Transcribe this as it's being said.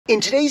In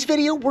today's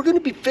video, we're going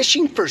to be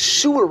fishing for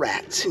sewer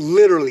rats,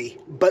 literally.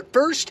 But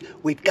first,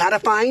 we've got to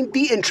find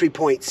the entry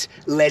points.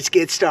 Let's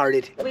get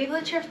started. We've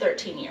lived here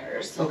 13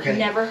 years. Okay.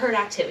 Never heard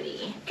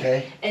activity.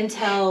 Okay.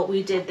 Until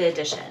we did the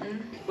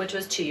addition, which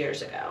was 2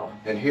 years ago.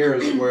 And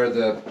here's where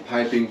the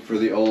piping for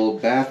the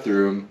old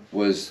bathroom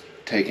was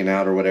taken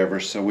out or whatever,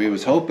 so we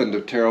was hoping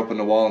to tear open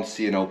the wall and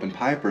see an open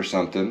pipe or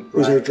something.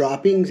 Was there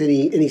droppings?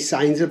 Any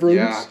signs of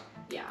rodents? Yeah.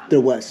 Yeah.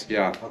 There was?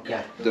 Yeah.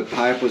 Okay. The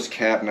pipe was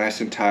capped nice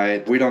and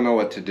tight. We don't know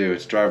what to do.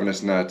 It's driving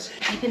us nuts.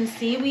 You can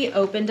see we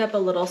opened up a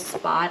little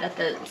spot at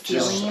the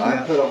ceiling.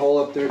 I put a hole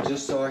up there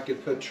just so I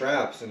could put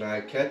traps, and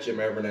I catch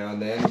them every now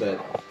and then,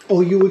 but...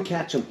 Oh, you would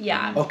catch them?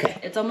 Yeah. Okay.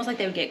 It's almost like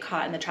they would get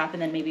caught in the trap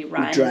and then maybe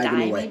run, Drag die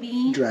them away.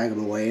 maybe. Drag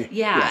them away.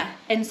 Yeah.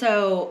 And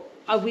so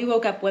we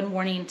woke up one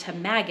morning to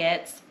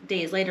maggots.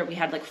 Days later, we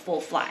had like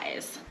full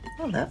flies.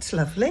 Oh, that's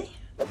lovely.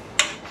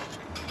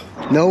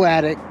 No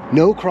attic,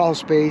 no crawl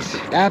space,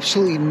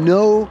 absolutely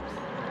no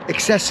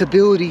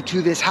accessibility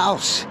to this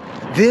house.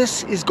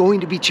 This is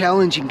going to be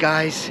challenging,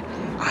 guys.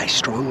 I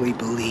strongly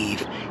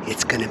believe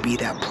it's going to be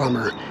that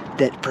plumber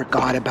that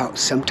forgot about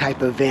some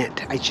type of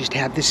vent. I just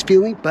have this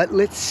feeling, but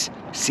let's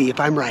see if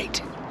I'm right.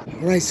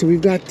 All right, so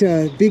we've got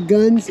Big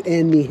Guns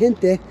and Mi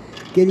Gente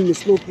getting the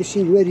smoke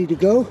machine ready to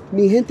go.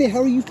 Mi Gente,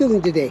 how are you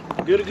feeling today?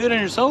 Good, good,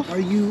 and yourself? Are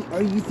you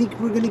think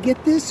we're gonna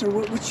get this, or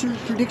what's your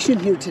prediction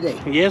here today?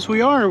 Yes,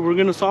 we are. We're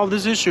gonna solve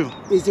this issue.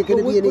 Is it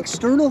gonna be an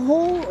external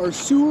hole or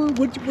sewer?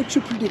 What's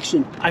your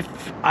prediction? I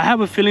have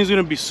a feeling it's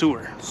gonna be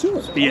sewer.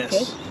 Sewer. Yes.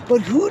 Okay.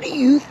 But who do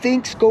you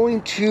think's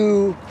going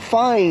to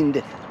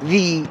find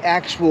the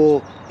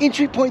actual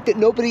entry point that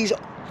nobody's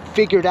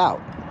figured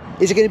out?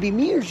 Is it gonna be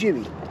me or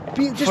Jimmy?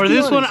 For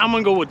this one, I'm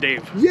gonna go with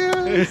Dave.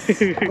 Yes.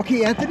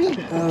 Okay, Anthony.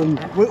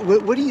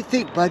 What do you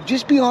think, bud?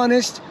 Just be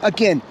honest.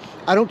 Again,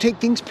 I don't take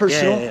things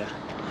personal. Yeah.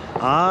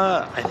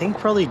 I think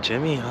probably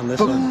Jimmy on this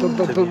one.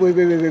 But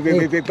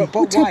wait. But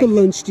What type of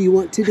lunch do you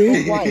want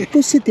today? Why?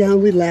 Go sit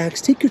down, relax,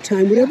 take your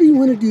time. Whatever you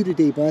want to do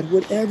today, bud.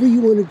 Whatever you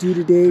want to do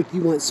today.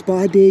 You want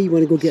spa day? You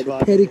want to go get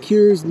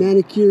pedicures,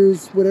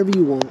 manicures, whatever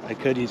you want. I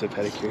could use a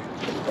pedicure.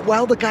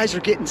 While the guys are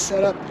getting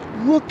set up,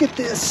 look at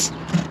this.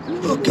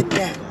 Look at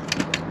that.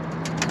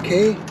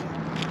 Okay,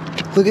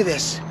 look at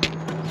this.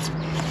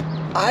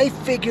 I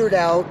figured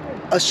out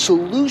a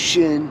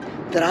solution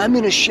that I'm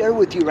gonna share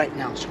with you right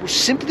now. So we're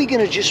simply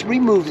gonna just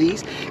remove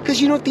these, because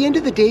you know, at the end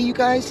of the day, you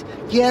guys,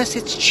 yes,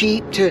 it's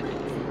cheap to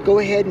go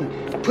ahead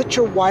and put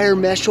your wire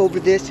mesh over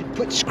this and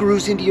put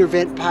screws into your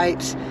vent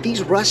pipes.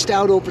 These rust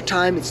out over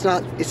time. It's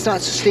not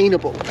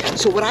sustainable.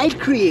 So what I've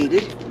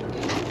created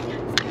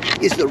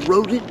is the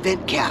rodent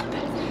vent cap,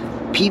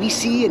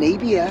 PVC and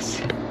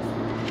ABS.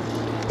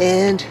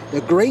 And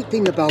the great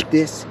thing about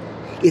this,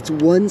 it's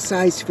one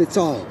size fits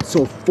all.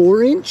 So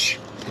 4-inch,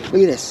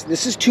 look at this.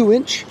 This is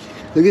 2-inch.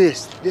 Look at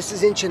this. This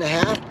is 1.5 inches.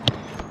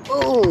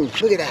 Boom,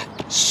 look at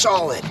that,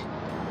 solid.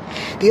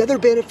 The other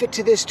benefit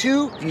to this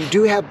too, if you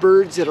do have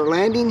birds that are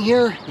landing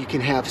here, you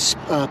can have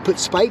put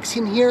spikes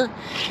in here.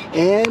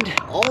 And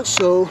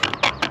also,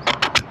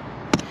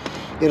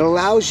 it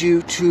allows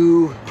you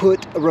to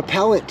put a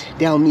repellent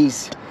down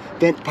these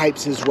vent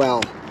pipes as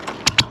well.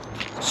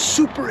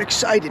 Super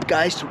excited,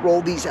 guys, to roll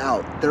these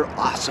out. They're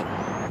awesome.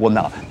 Well,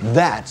 now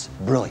that's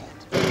brilliant.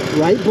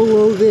 Right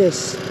below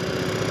this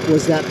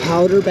was that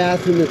powder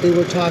bathroom that they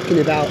were talking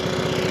about.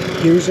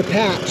 Here's a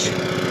patch.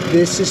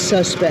 This is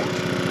suspect.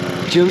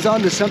 Jim's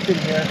onto something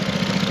here.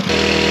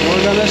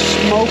 We're gonna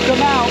smoke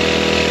them out.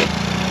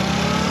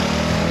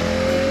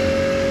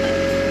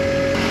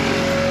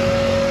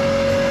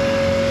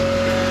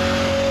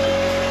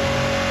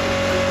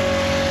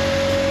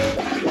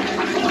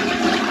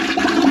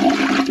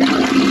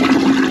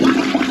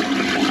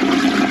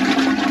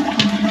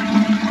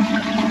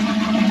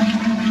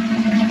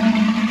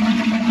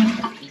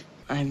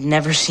 I've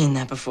never seen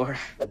that before.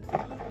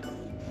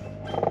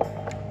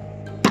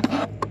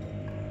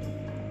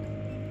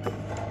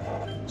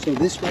 So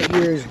this right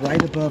here is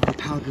right above the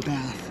powder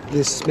bath.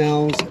 This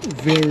smells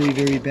very,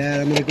 very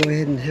bad. I'm gonna go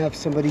ahead and have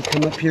somebody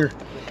come up here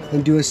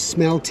and do a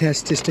smell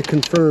test just to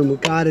confirm.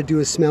 We've gotta do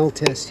a smell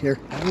test here.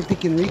 I don't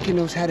think Enrique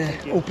knows how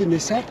to open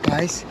this up,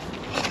 guys.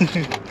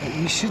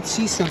 You should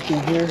see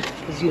something here,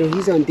 because you know,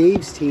 he's on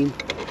Dave's team.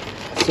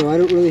 So I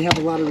don't really have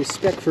a lot of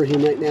respect for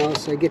him right now,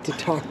 so I get to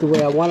talk the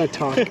way I want to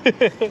talk.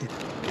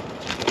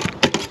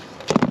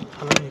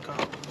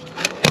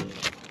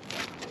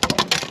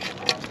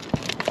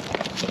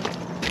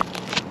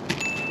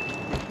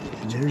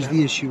 And there's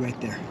the issue right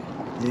there.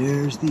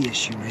 There's the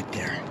issue right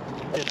there.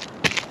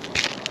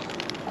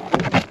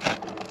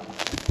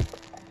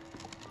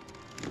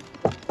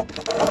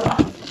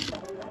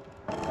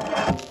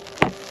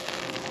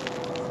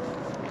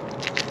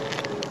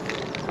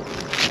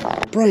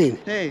 Brian.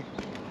 Hey.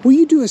 Will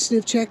you do a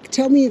sniff check?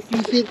 Tell me if you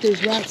think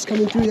there's rats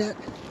coming through that.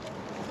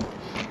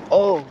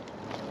 Oh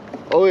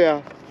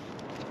yeah.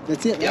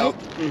 That's it, Yep.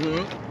 right?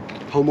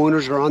 Mm-hmm.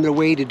 Homeowners are on their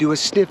way to do a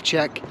sniff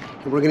check,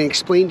 and we're going to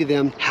explain to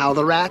them how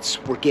the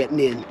rats were getting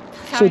in.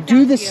 So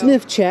do the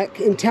sniff check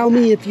and tell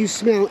me if you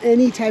smell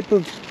any type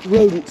of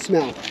rodent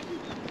smell.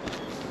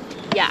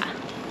 Yeah.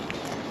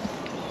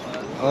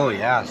 Oh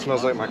yeah, it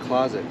smells like my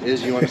closet.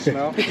 You want to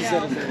smell?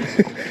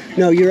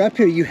 No, you're up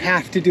here. You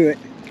have to do it.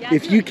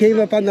 If you came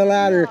up on the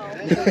ladder.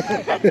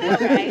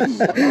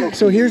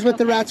 So here's what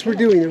the rats were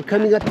doing. They're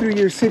coming up through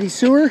your city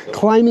sewer,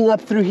 climbing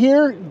up through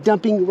here,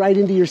 dumping right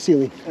into your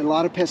ceiling. And a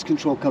lot of pest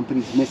control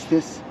companies miss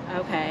this.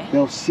 Okay.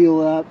 They'll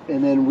seal up,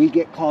 and then we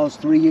get calls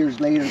 3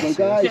 years later. Go,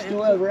 guys,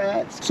 still have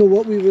rats. So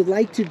what we would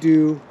like to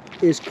do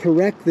is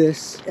correct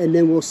this, and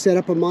then we'll set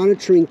up a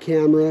monitoring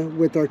camera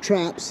with our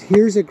traps.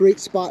 Here's a great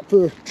spot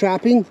for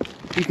trapping.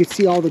 You can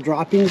see all the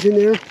droppings in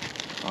there.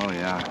 Oh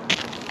yeah.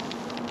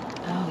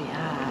 Oh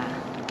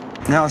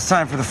yeah. Now it's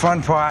time for the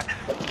fun part.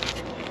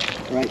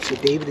 All right, so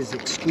David is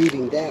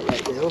excluding that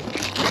right now.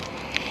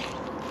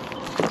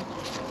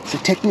 So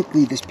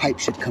technically this pipe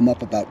should come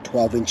up about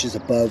 12 inches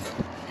above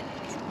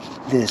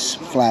this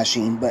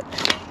flashing, but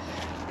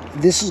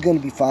this is going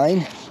to be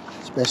fine,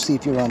 especially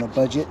if you're on a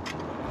budget.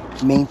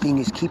 The main thing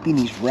is keeping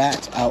these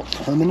rats out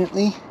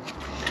permanently.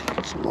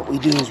 So what we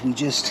do is we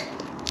just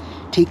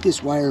take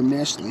this wire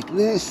mesh like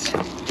this,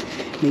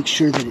 make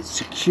sure that it's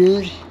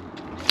secured.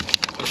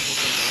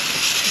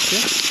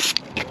 Okay.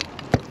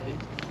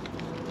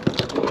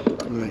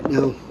 All right,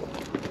 now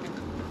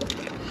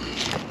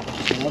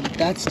that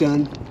that's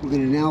done, we're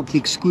going to now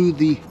exclude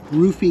the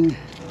roofing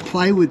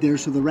plywood there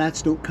so the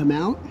rats don't come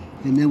out.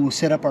 And then we'll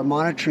set up our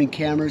monitoring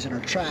cameras and our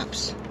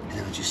traps. And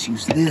then we'll just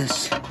use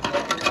this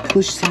to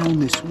push down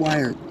this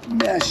wire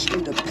mesh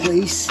into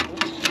place.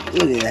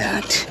 Look at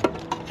that.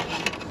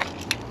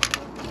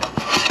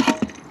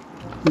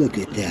 Look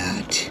at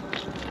that.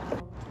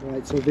 All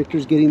right, so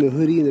Victor's getting the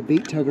hoodie and the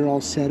bait tugger all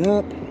set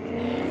up.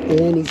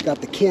 And he's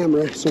got the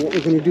camera. So what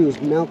we're gonna do is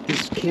mount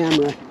this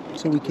camera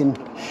so we can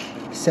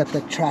set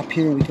the trap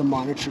here and we can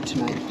monitor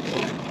tonight.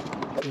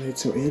 All right,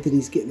 so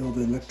Anthony's getting all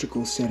the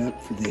electrical set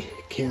up for the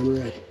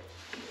camera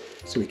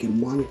so we can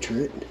monitor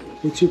it.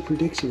 What's your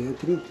prediction,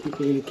 Anthony? Think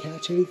we're gonna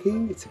catch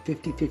anything? It's a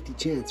 50-50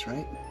 chance,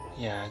 right?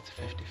 Yeah, it's a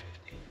 50-50.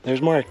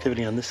 There's more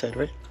activity on this side,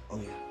 right? Oh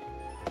yeah.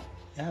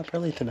 Yeah,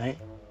 probably tonight.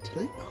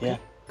 Tonight? Okay. Yeah.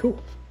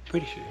 Cool.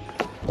 Pretty sure.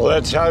 Well,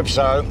 let's hope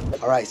so.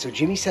 All right, so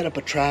Jimmy set up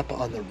a trap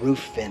on the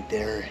roof vent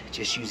there,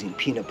 just using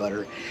peanut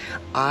butter.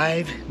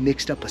 I've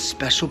mixed up a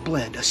special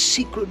blend, a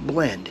secret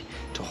blend,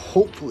 to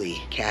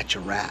hopefully catch a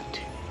rat.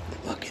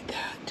 Look at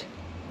that.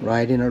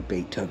 Right in our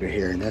bait tugger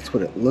here, and that's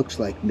what it looks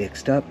like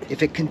mixed up.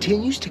 If it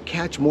continues to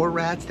catch more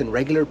rats than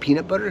regular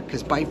peanut butter,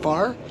 because by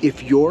far,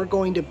 if you're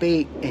going to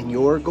bait and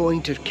you're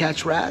going to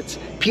catch rats,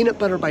 peanut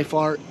butter by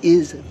far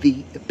is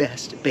the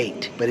best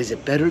bait. But is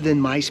it better than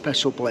my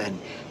special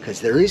blend? Because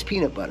there is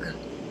peanut butter.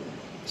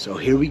 So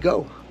here we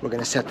go. We're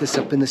gonna set this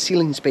up in the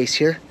ceiling space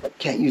here.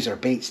 Can't use our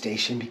bait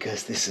station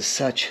because this is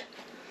such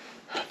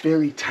a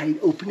very tight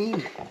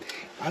opening.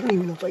 I don't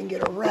even know if I can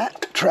get a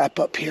rat trap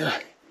up here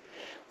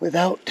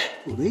without,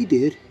 well, they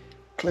did,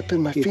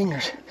 clipping my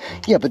fingers.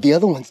 Yeah, but the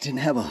other ones didn't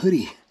have a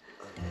hoodie.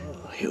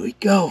 Oh, here we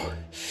go.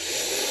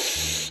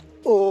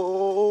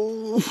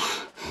 Oh,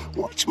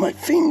 watch my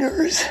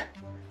fingers.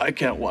 I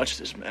can't watch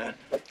this, man.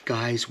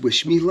 Guys,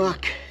 wish me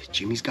luck.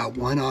 Jimmy's got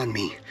one on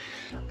me.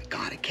 I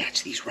gotta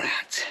catch these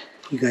rats.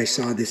 You guys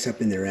saw this up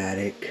in their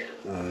attic.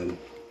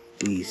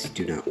 These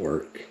do not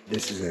work.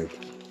 This is a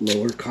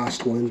lower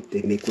cost one.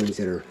 They make ones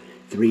that are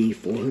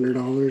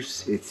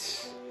 $300-400.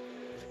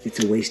 It's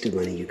a waste of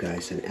money, you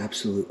guys, an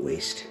absolute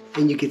waste.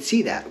 And you can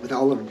see that with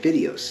all of our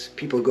videos.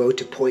 People go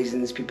to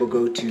poisons, people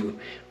go to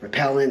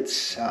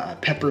repellents,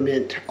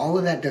 peppermint, all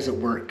of that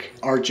doesn't work.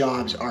 Our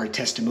jobs are a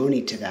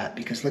testimony to that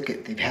because look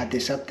at, they've had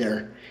this up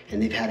there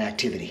and they've had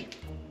activity.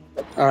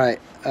 All right,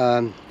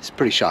 it's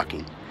pretty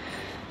shocking.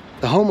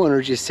 The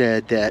homeowner just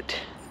said that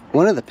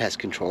one of the pest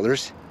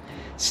controllers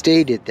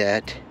stated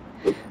that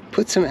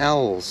put some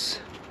owls,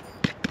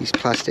 these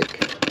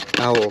plastic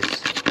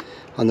owls,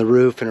 on the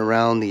roof and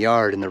around the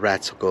yard and the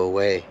rats will go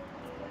away.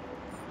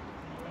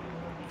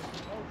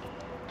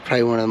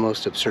 Probably one of the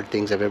most absurd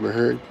things I've ever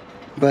heard.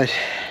 But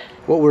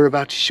what we're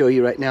about to show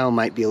you right now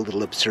might be a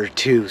little absurd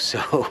too,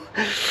 so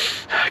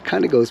it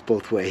kind of goes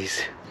both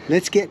ways.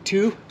 Let's get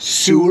to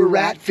sewer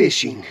rat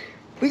fishing.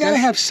 We gotta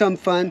have some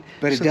fun,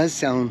 but it does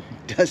sound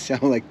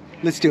like,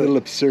 let's do it, a little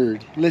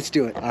absurd. Let's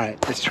do it. All right,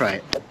 let's try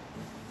it.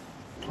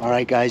 All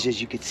right, guys, as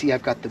you can see,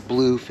 I've got the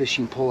blue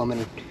fishing pole.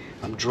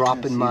 I'm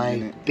dropping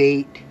my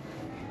bait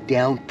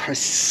down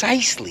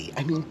precisely,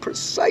 I mean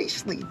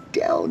precisely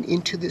down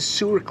into this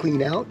sewer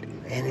clean out,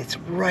 and it's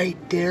right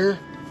there.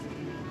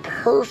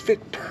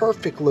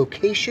 Perfect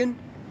location.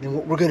 And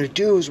what we're gonna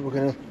do is we're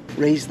gonna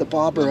raise the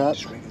bobber up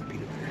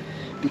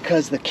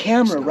because the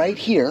camera right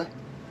here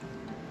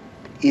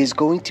is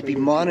going to be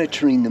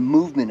monitoring the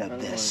movement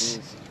of this.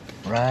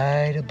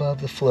 Right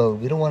above the flow.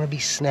 We don't want to be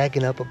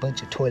snagging up a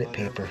bunch of toilet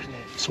paper.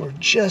 So we're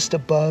just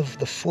above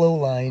the flow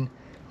line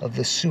of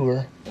the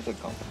sewer.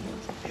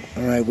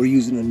 All right, we're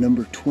using a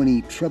number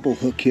 20 treble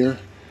hook here.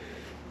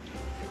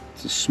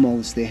 It's the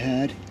smallest they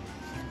had.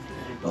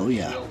 Oh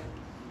yeah.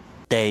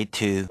 Day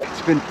 2.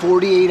 It's been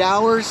 48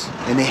 hours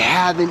and they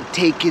haven't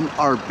taken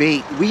our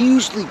bait. We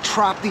usually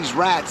trap these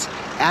rats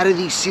out of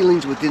these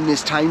ceilings within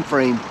this time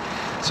frame.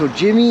 So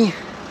Jimmy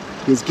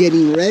is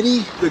getting ready.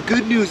 The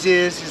good news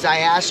is I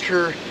asked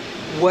her,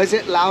 was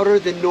it louder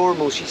than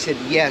normal? She said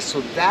yes.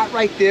 So that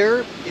right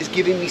there is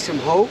giving me some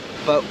hope.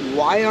 But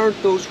why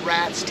aren't those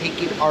rats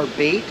taking our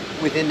bait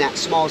within that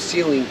small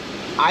ceiling?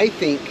 I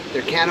think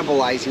they're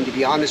cannibalizing, to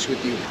be honest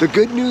with you. The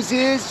good news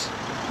is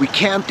we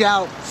camped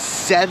out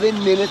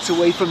 7 minutes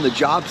away from the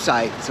job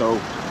site. So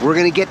we're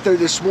gonna get there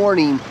this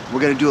morning. We're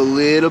gonna do a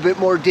little bit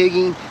more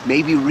digging,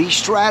 maybe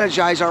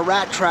re-strategize our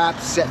rat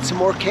traps, set some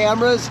more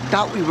cameras.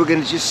 Thought we were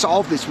gonna just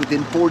solve this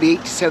within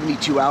 48 to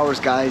 72 hours,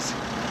 guys.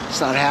 It's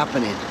not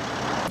happening.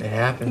 It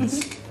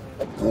happens.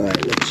 All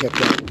right, let's check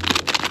that.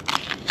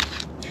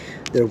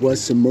 There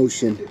was some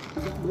motion.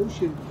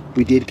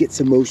 We did get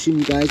some motion,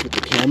 you guys, with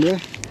the camera.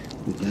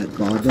 With that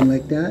bobbing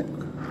like that.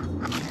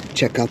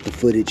 Check out the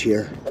footage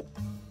here.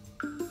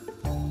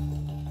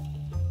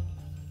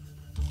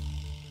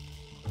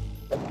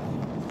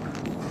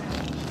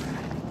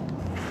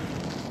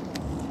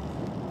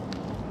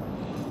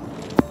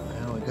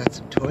 Well, we got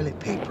some toilet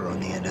paper on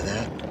the end of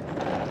that.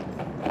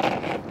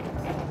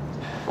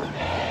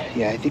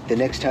 Yeah, I think the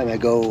next time I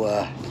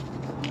go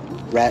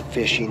rat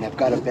fishing, I've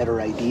got a better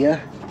idea.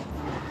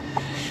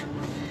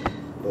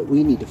 But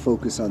we need to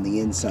focus on the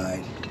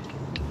inside.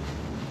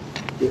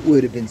 It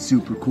would have been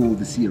super cool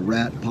to see a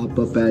rat pop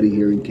up out of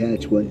here and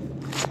catch one.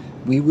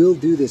 We will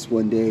do this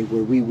one day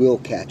where we will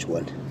catch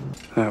one.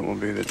 That will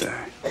be the day.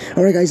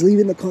 All right, guys, leave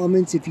in the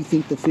comments if you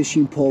think the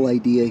fishing pole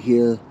idea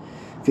here,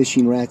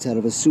 fishing rats out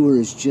of a sewer,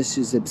 is just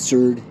as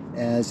absurd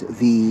as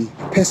the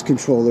pest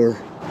controller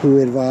who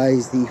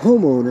advised the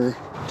homeowner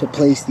to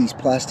place these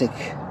plastic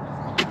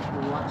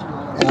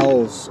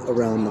owls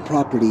around the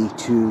property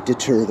to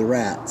deter the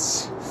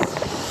rats.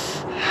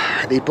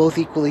 Are they both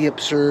equally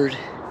absurd?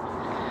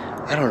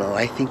 I don't know.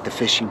 I think the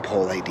fishing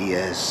pole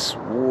idea is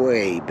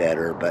way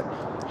better, but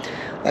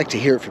I'd like to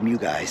hear it from you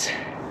guys.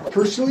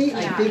 Personally,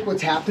 I think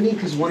what's happening,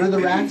 because one of the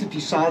rats, if you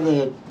saw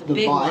the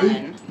Big body,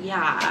 one.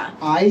 Yeah.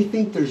 I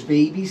think there's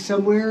babies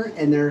somewhere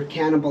and they're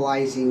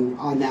cannibalizing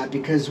on that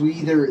because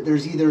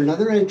there's either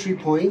another entry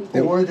point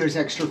or there's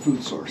extra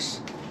food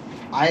source.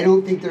 I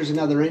don't think there's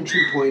another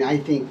entry point. I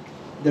think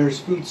there's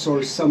food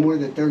source somewhere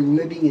that they're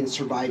living and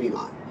surviving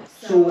on.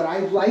 So what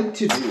I'd like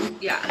to do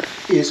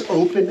is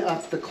open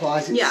up the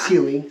closet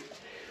ceiling.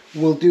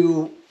 We'll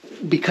do,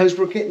 because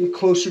we're getting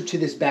closer to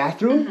this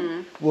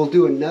bathroom, we'll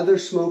do another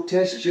smoke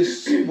test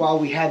just while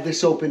we have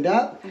this opened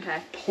up. Okay.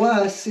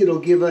 Plus, it'll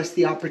give us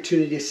the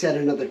opportunity to set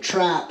another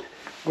trap.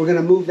 We're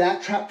gonna move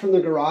that trap from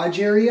the garage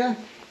area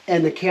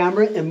and the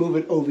camera and move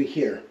it over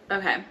here.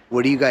 Okay.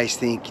 What do you guys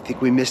think? You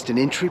think we missed an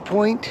entry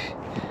point?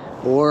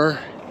 Or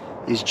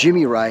is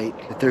Jimmy right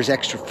that there's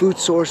extra food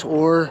source,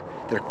 or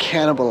they're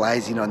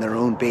cannibalizing on their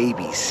own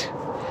babies?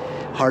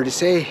 Hard to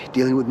say,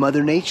 dealing with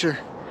Mother Nature.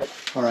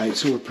 All right,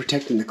 so we're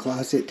protecting the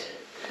closet.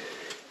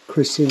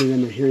 Kristen and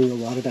them are hearing a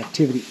lot of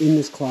activity in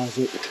this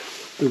closet.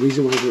 The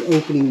reason why we're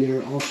opening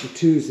there also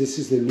too is this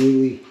is the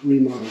newly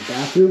remodeled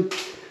bathroom.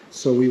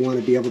 So we want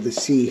to be able to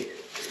see,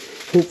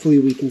 hopefully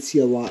we can see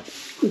a lot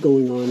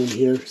going on in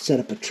here. Set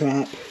up a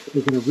trap.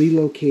 We're going to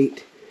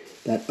relocate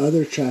that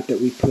other trap that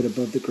we put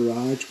above the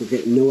garage. We're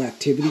getting no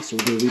activity, so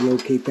we're going to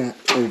relocate that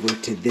over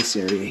to this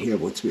area here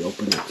once we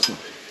open up. So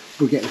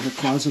we're getting her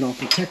closet all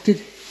protected.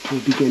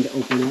 We'll begin to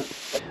open up.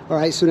 All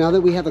right, so now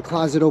that we have the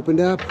closet opened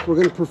up, we're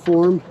going to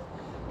perform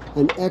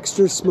an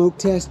extra smoke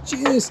test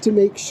just to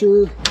make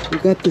sure.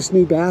 We've got this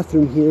new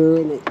bathroom here,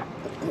 and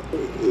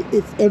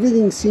if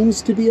everything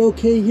seems to be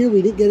okay here,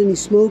 we didn't get any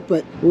smoke,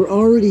 but we're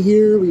already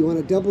here. We want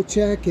to double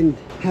check and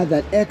have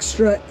that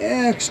extra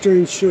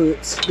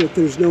insurance that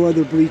there's no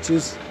other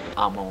breaches.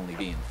 I'm only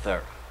being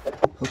thorough.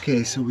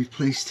 Okay, so we've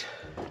placed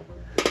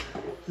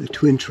the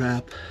twin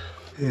trap,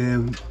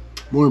 and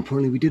more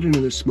importantly, we did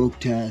another smoke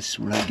test.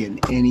 We're not getting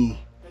any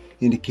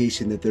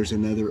indication that there's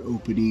another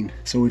opening.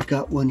 So we've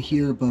got one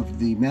here above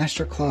the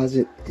master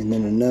closet, and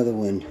then another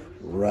one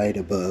right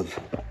above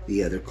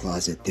the other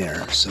closet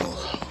there. So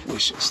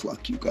wish us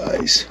luck, you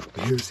guys.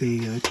 Here's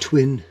a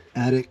twin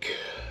attic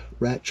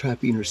rat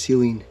trapping or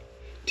sealing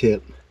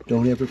tip.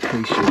 Don't ever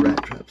place your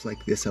rat traps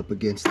like this up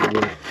against the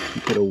wood.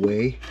 Keep it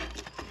away.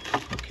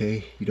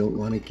 Okay, you don't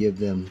want to give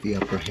them the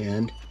upper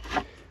hand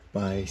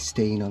by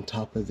staying on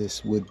top of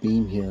this wood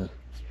beam here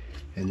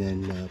and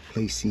then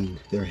placing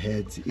their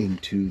heads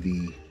into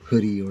the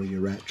hoodie or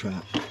your rat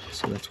trap.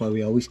 So that's why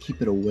we always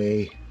keep it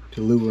away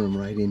to lure them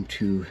right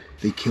into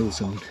the kill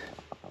zone.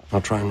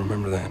 I'll try and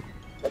remember that.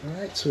 All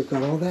right, so we've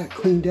got all that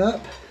cleaned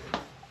up.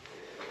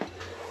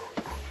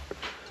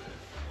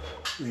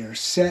 We are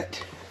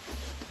set.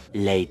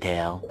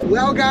 Later.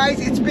 Well,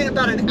 guys, it's been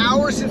about an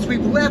hour since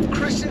we've left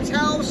Christian's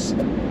house.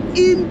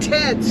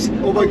 Intense.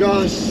 Oh my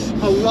gosh.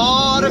 A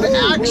lot of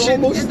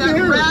action. And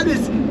that rat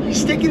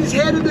he's sticking his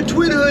head in the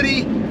twin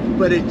hoodie,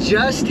 but it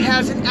just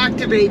hasn't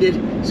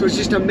activated. So it's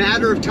just a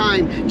matter of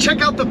time. Check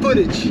out the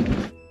footage.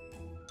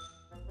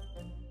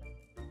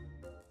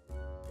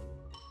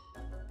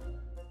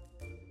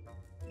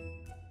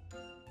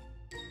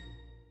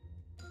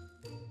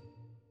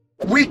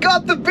 We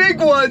got the big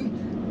one.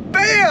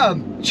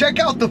 Bam! Check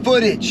out the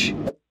footage.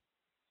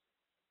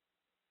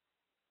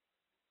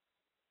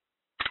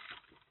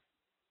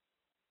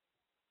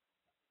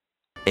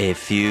 A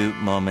few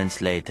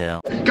moments later.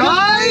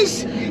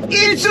 Guys,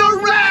 it's a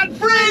rat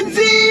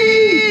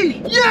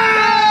frenzy!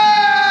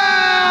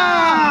 Yeah!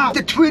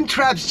 The twin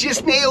traps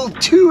just nailed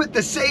 2 at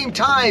the same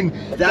time.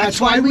 That's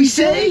why we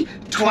say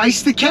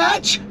twice the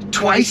catch,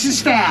 twice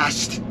as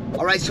fast.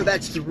 All right, so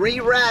that's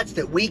 3 rats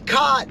that we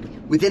caught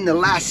within the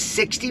last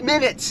 60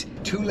 minutes.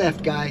 2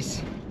 left,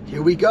 guys.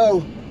 Here we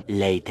go.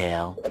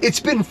 Later. It's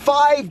been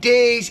 5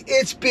 days.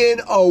 It's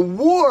been a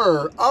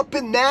war up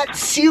in that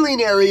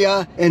ceiling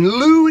area. And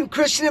Lou and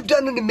Christian have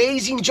done an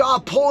amazing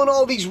job pulling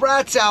all these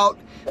rats out.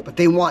 But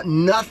they want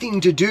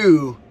nothing to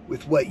do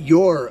with what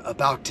you're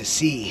about to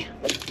see.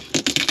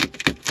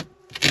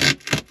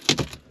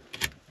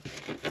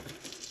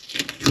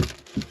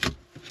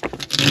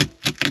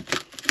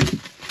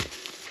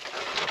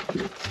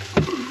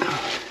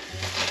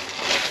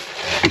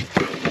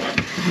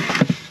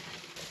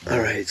 All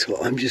right, so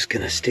I'm just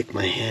gonna stick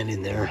my hand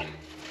in there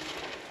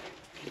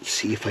and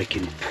see if I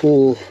can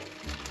pull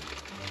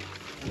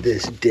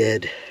this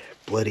dead,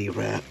 bloody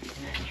rat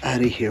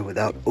out of here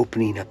without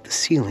opening up the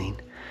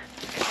ceiling.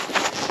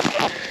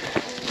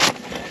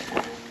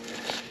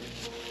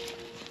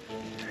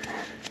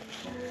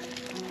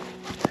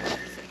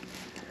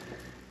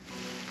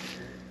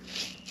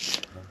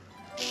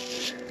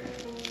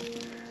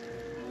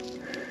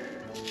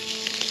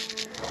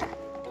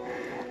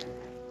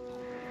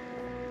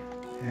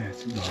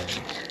 That's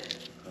gnarly.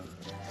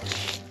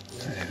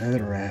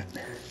 Another rat.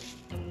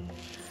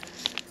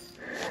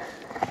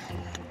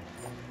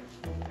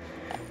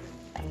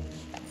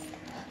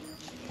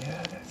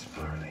 Yeah, that's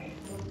gnarly.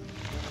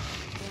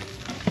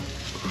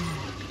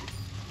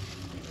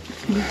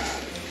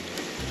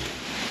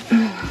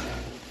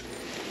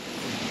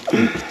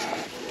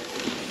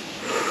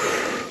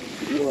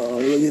 Whoa,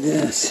 look at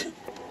this.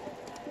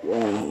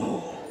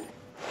 Whoa.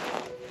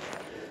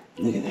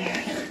 Look at that.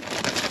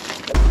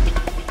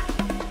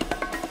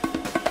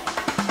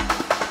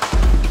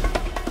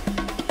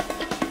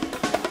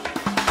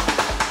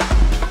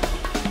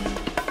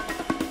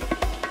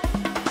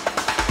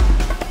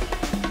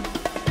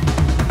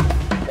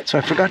 So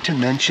I forgot to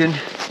mention,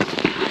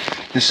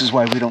 this is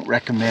why we don't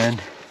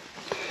recommend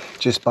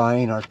just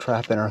buying our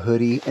trap and our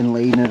hoodie and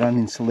laying it on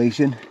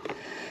insulation.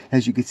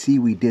 As you can see,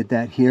 we did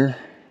that here.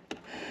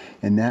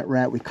 And that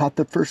rat, we caught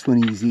the first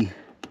one easy,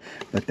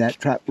 but that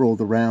trap rolled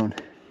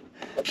around.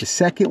 The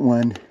second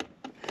one,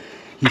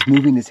 he's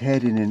moving his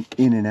head in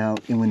and out.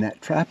 And when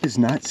that trap is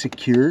not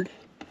secured,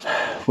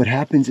 what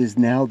happens is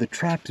now the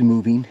trap's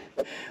moving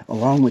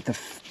along with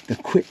the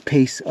quick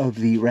pace of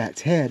the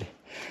rat's head.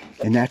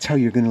 And that's how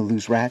you're going to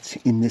lose rats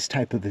in this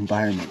type of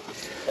environment.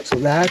 So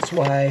that's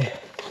why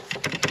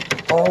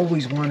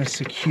always want to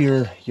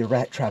secure your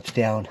rat traps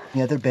down.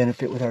 The other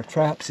benefit with our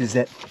traps is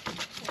that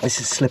this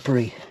is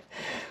slippery.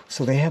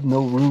 So they have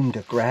no room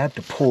to grab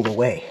to pull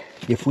away.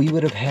 If we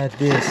would have had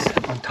this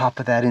on top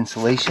of that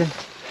insulation,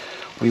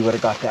 we would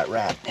have got that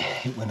rat.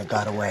 It wouldn't have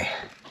got away.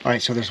 All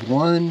right, so there's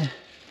one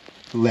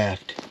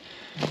left.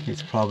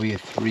 It's probably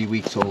 3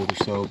 weeks old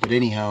or so. But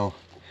anyhow,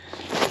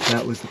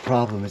 that was the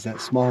problem, is that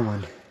small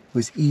one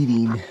was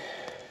eating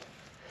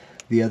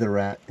the other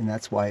rat, and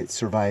that's why it's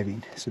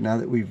surviving. So now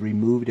that we've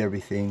removed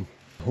everything,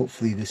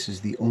 hopefully this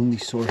is the only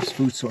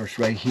food source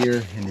right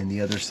here, and then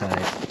the other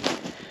side.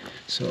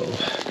 So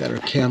got our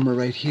camera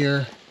right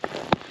here.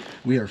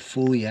 We are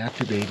fully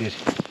activated.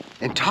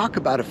 And talk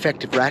about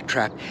effective rat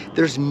trap.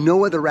 There's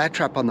no other rat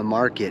trap on the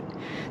market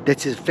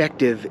that's as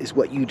effective as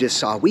what you just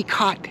saw. We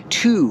caught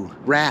 2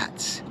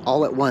 rats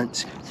all at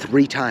once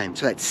 3 times.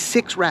 So that's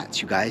 6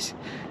 rats, you guys.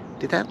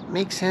 Did that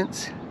make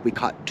sense? We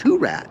caught 2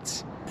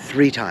 rats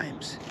 3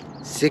 times.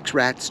 6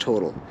 rats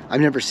total.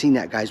 I've never seen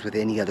that, guys, with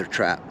any other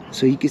trap.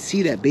 So you can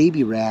see that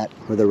baby rat,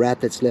 or the rat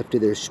that's left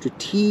of there,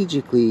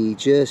 strategically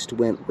just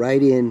went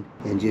right in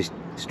and just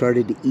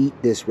started to eat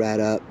this rat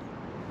up.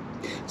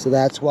 So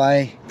that's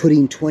why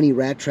putting 20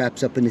 rat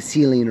traps up in the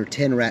ceiling or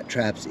 10 rat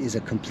traps is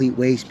a complete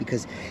waste,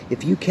 because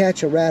if you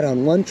catch a rat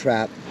on one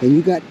trap and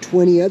you got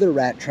 20 other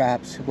rat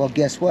traps, well,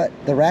 guess what?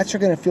 The rats are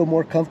going to feel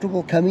more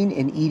comfortable coming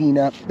and eating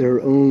up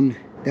their own.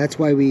 That's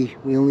why we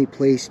only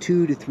place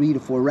 2 to 3 to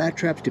 4 rat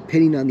traps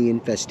depending on the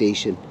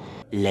infestation.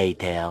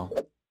 Later.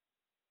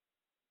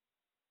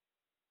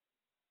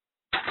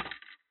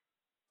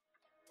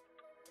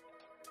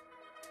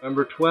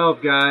 Number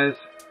 12, guys.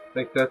 I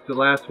think that's the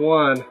last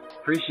one.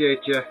 Appreciate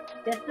you.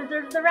 This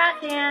deserves the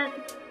rat dance.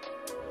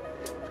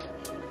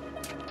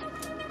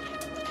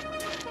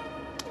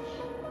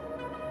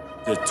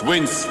 The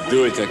twins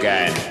do it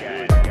again.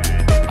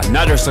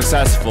 Another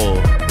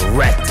successful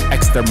rat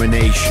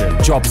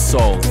extermination. Job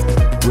solved.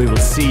 We will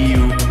see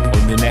you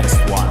on the next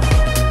one.